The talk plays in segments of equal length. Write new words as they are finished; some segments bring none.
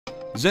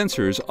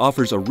Zensors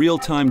offers a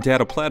real-time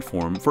data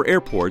platform for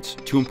airports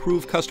to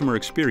improve customer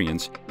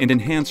experience and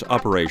enhance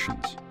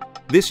operations.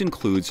 This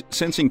includes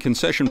sensing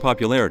concession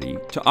popularity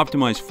to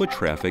optimize foot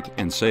traffic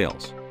and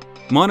sales,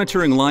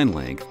 monitoring line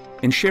length,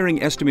 and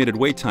sharing estimated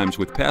wait times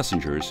with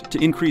passengers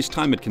to increase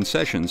time at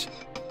concessions,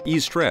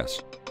 ease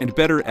stress, and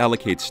better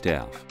allocate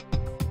staff.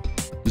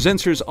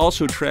 Zensors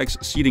also tracks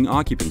seating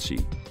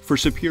occupancy for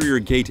superior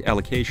gate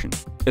allocation,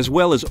 as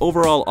well as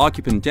overall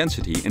occupant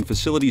density and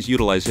facilities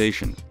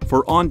utilization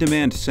for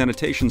on-demand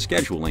sanitation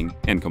scheduling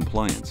and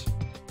compliance.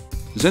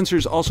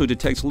 Zensors also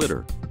detects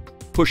litter,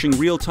 pushing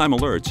real-time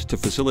alerts to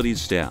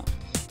facilities staff.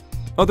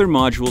 Other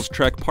modules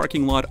track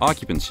parking lot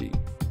occupancy,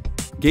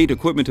 gate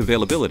equipment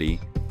availability,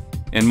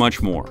 and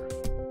much more.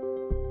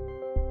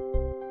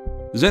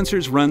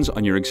 Zensors runs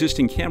on your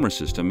existing camera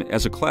system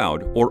as a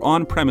cloud or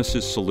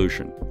on-premises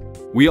solution.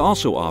 We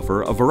also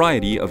offer a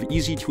variety of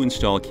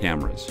easy-to-install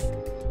cameras.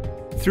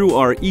 Through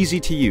our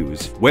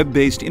easy-to-use,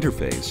 web-based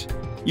interface,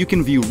 you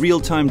can view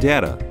real-time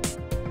data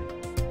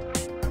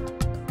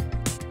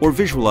or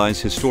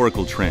visualize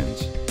historical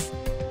trends.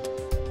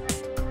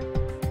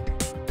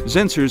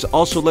 Zensors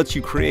also lets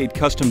you create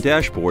custom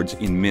dashboards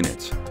in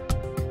minutes,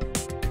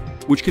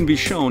 which can be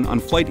shown on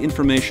flight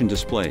information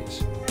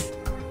displays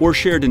or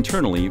shared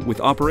internally with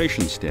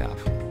operations staff.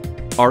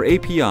 Our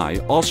API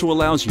also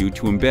allows you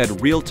to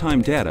embed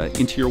real-time data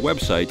into your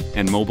website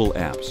and mobile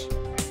apps.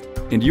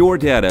 And your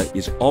data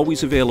is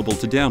always available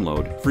to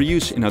download for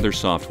use in other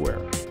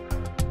software.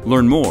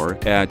 Learn more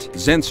at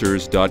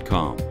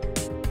Zensors.com.